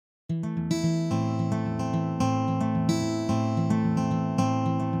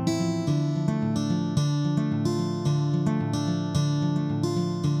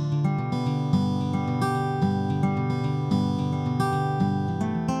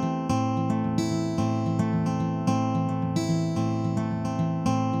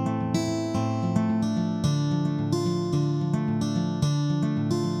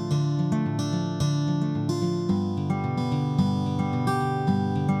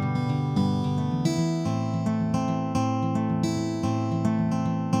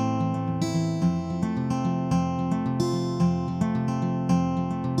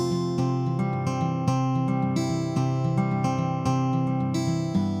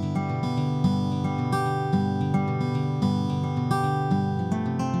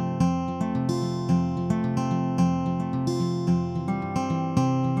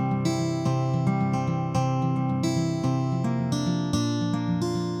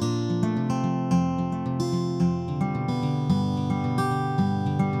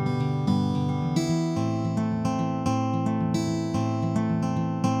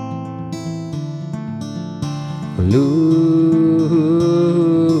טוב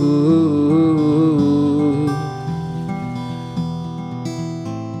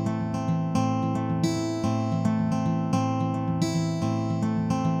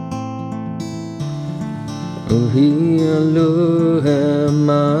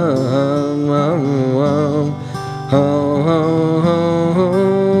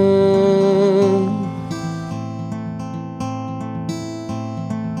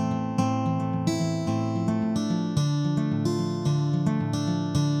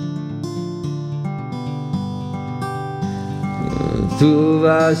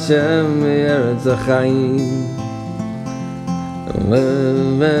השם בארץ החיים,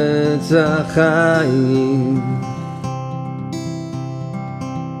 בארץ החיים.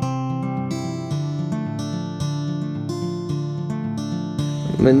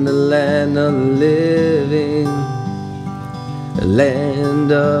 I'm in the land of the living, a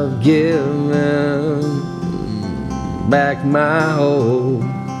land of giving back my hope.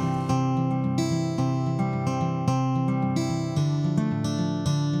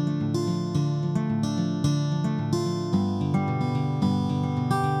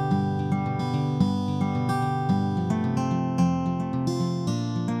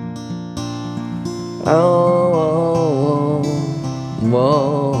 Oh, oh,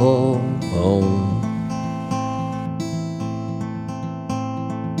 oh, oh.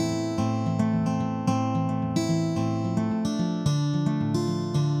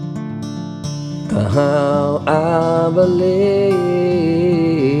 How I believe,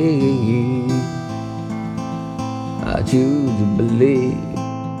 I choose to believe.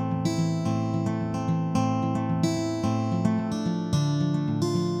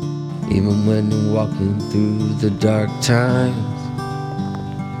 Even when you're walking through the dark times,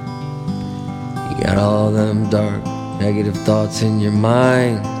 you got all them dark, negative thoughts in your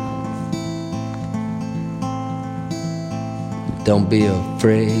mind. Don't be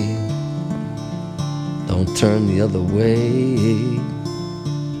afraid, don't turn the other way.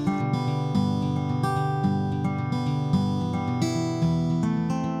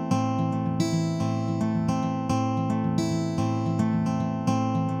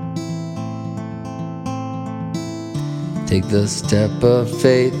 Take the step of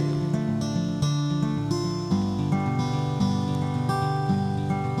faith.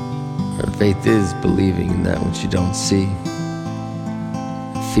 And faith is believing in that which you don't see.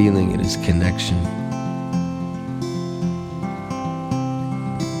 Feeling it is connection.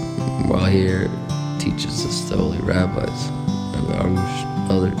 While here teaches us the holy rabbis, Rabbi Arush,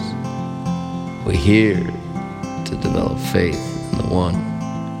 others, we're here to develop faith in the one,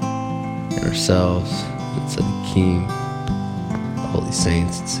 in ourselves, in Tzaddikim, holy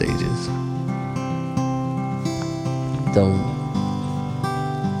saints and sages. Don't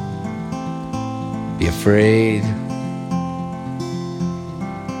be afraid.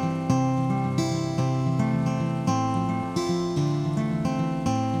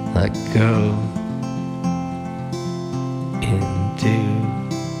 Let go into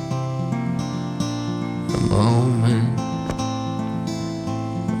the moment.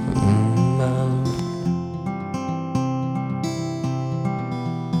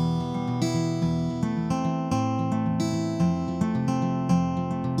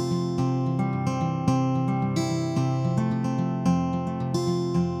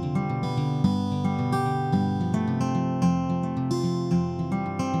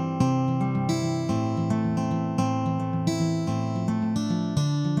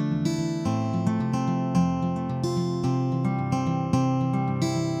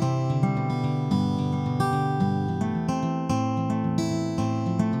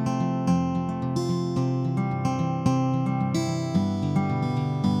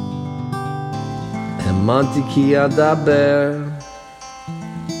 Monty ki adaber,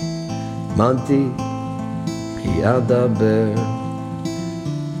 Monty ki adaber.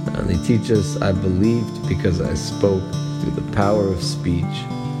 And they teach us, I believed because I spoke. Through the power of speech,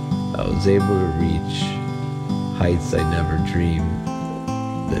 I was able to reach heights I never dreamed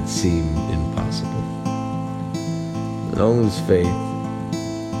that seemed impossible. And don't lose faith.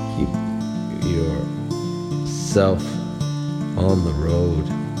 Keep yourself on the road.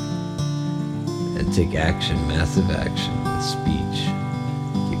 And take action, massive action with speech.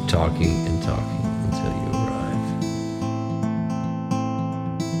 Keep talking and talking.